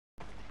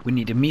We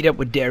need to meet up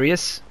with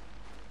Darius.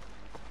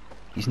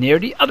 He's near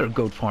the other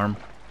goat farm.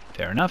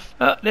 Fair enough.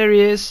 Oh, there he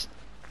is.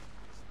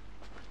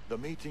 The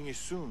meeting is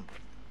soon.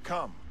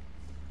 Come.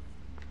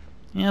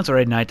 Yeah, it's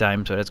already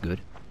nighttime, so that's good.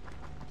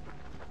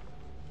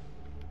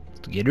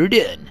 Let's get her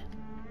done.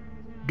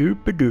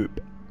 Derp-a-derp.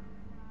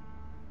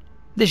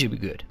 This should be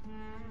good.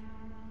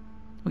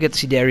 We get to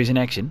see Darius in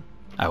action.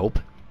 I hope.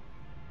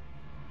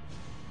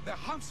 The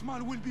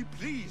huntsman will be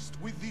pleased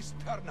with this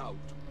turnout.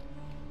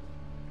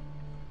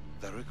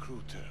 The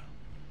recruiter.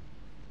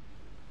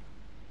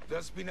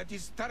 There's been a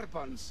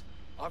disturbance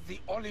of the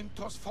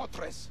Olympus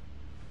fortress.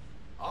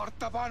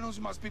 Artabanus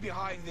must be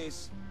behind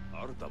this.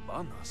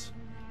 Artabanus?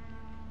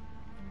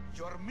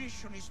 Your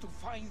mission is to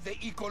find the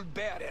eagle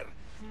bearer.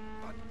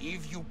 But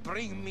if you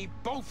bring me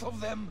both of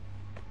them,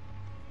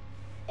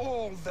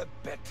 all the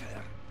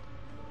better.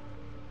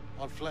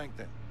 I'll flank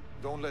them.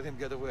 Don't let him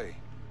get away.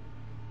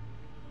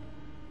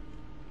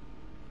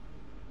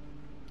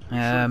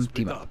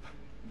 Team up.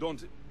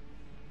 Don't...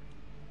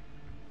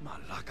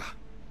 Malaka.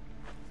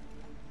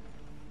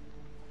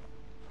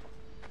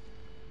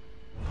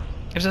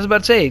 I was about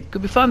to say, it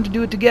could be fun to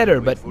do it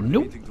together, but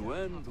nope. Waiting to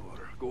end or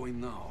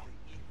going now?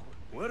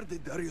 Where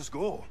did Darius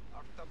go?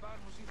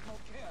 Artabanus is no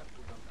care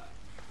to them.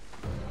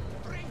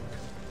 Drink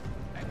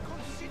and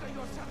consider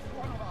yourself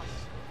one of us.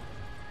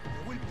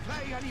 You will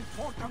play an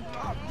important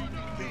part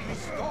in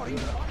restoring.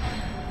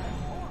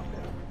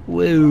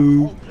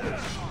 Whoa.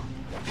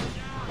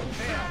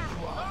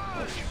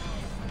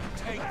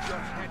 Take your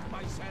head,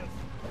 myself.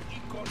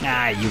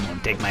 Nah, you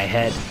won't take my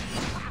head.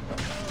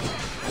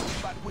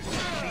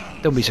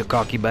 Don't be so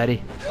cocky,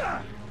 buddy.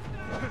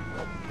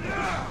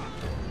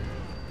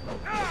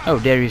 Oh,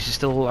 Darius is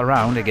still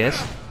around, I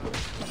guess.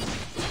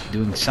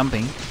 Doing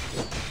something.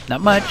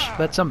 Not much,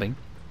 but something.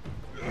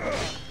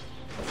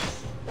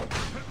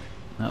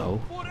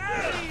 Uh-oh.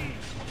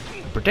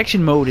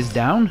 Protection mode is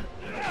down.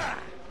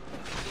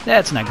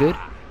 That's not good.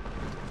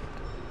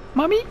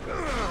 Mommy?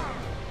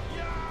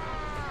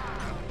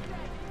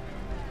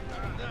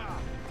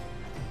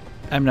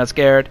 I'm not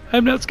scared.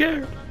 I'm not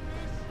scared.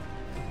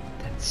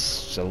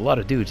 That's a lot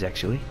of dudes,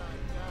 actually.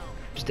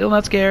 Still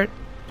not scared.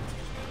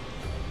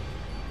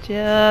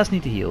 Just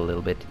need to heal a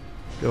little bit.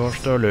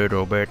 Just a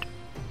little bit.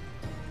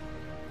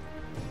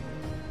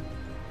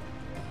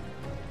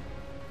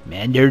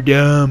 Man, they're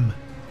dumb.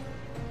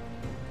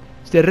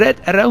 It's the red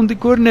around the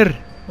corner.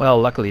 Well,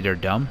 luckily they're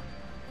dumb.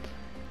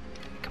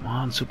 Come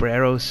on, super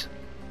arrows.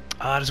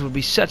 Ah, this would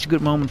be such a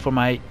good moment for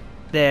my...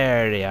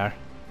 There they are.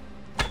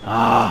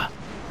 Ah.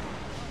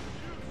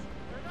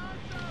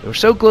 They were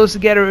so close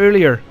together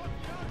earlier.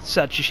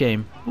 Such a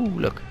shame. Ooh,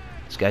 look.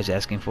 This guy's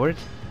asking for it.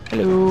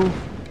 Hello.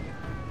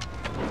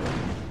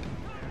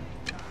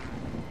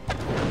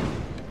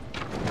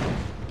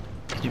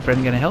 Is your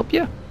friend gonna help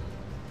you?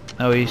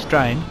 Oh, he's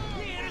trying.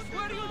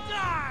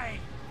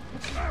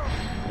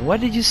 What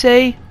did you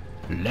say?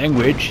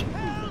 Language.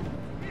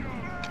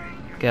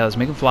 Okay, let's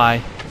make him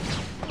fly.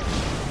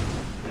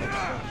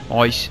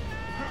 Nice.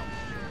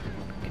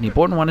 Okay, the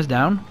important one is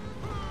down.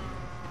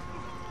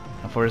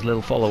 And for his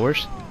little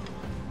followers.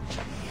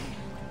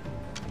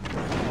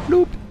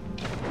 Bloop.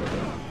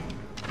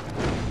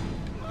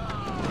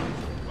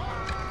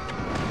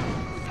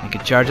 You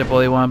can charge up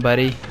all you want,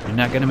 buddy. You're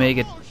not gonna make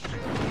it.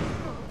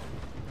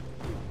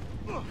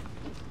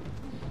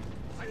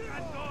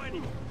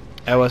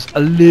 I was a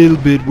little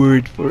bit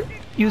worried for a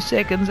few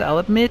seconds, I'll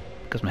admit,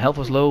 because my health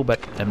was low, but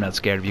I'm not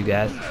scared of you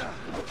guys.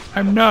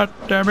 I'm not,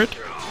 damn it.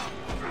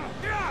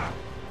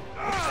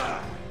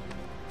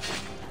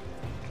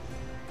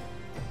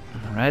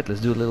 Alright,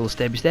 let's do a little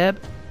stabby stab.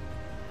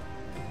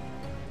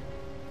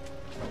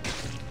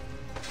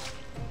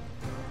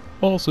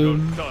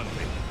 Awesome.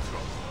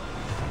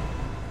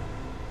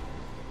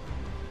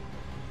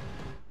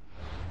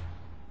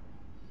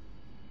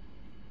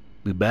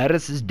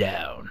 Bubares is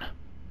down.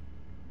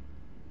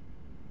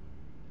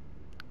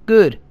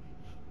 Good.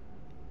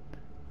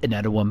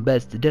 Another one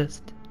bites the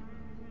dust.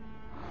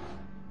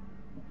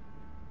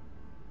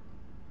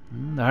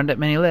 There aren't that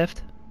many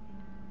left.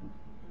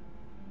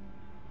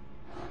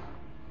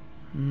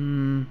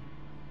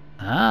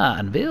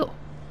 Unveil.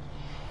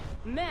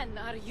 Men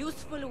are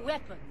useful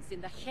weapons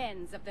in the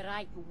hands of the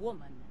right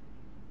woman.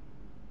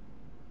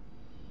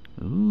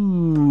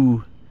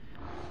 Ooh.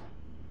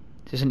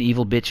 Is this an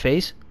evil bitch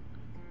face?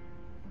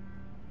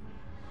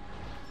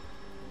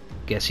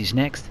 Guess he's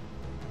next.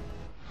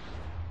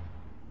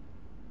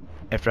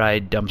 After I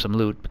dump some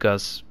loot,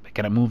 because I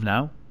cannot move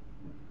now,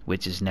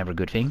 which is never a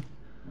good thing.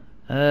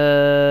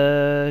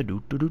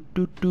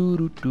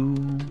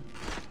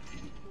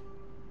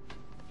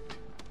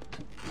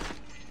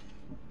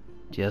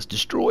 Just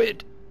destroy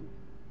it.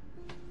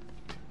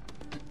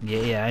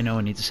 Yeah, I know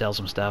I need to sell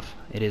some stuff.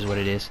 It is what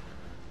it is.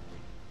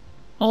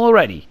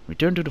 Alrighty,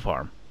 return to the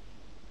farm.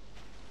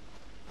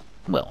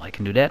 Well, I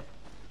can do that.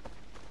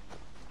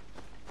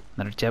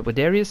 Another chat with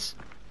Darius.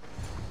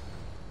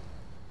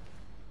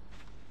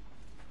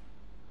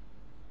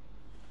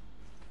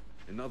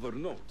 Another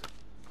note.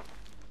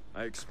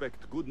 I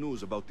expect good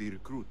news about the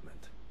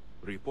recruitment.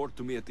 Report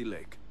to me at the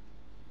lake.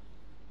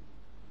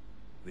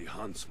 The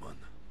huntsman.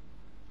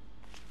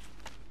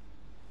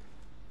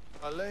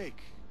 A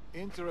lake.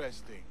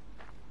 Interesting.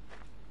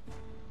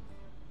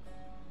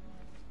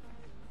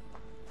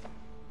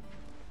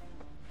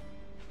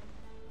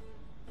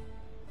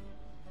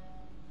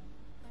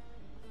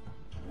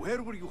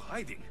 Where were you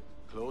hiding?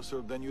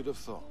 Closer than you'd have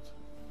thought.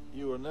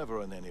 You were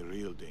never in any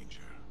real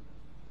danger.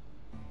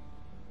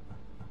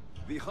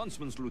 The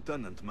huntsman's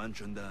lieutenant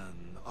mentioned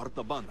an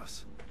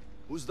Artabanas.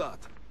 Who's that?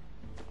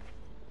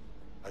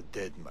 A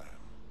dead man.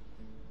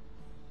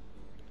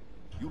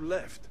 You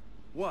left.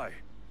 Why?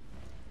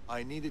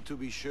 I needed to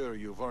be sure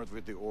you weren't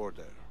with the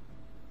Order.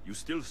 You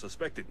still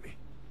suspected me.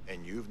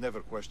 And you've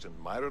never questioned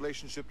my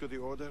relationship to the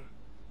Order?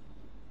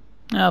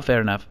 Ah,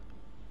 fair enough.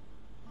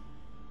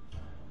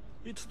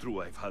 It's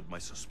true I've had my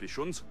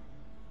suspicions.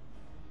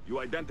 You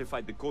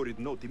identified the coded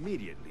note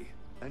immediately,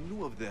 and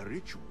knew of their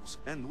rituals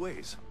and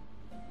ways.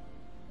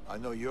 I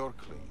know you're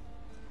clean,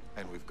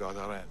 and we've got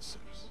our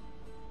answers.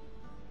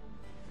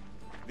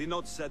 The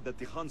note said that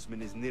the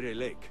huntsman is near a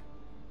lake.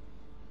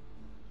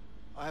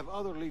 I have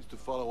other leads to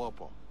follow up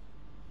on,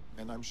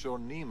 and I'm sure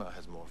Nima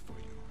has more for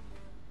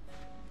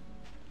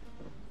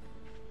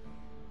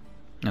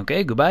you.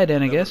 Okay, goodbye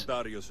then, I Wherever guess.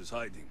 Darius is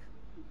hiding.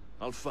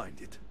 I'll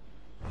find it.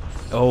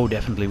 Oh,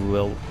 definitely we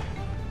will.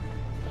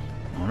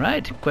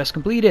 Alright, quest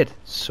completed.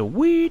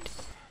 Sweet.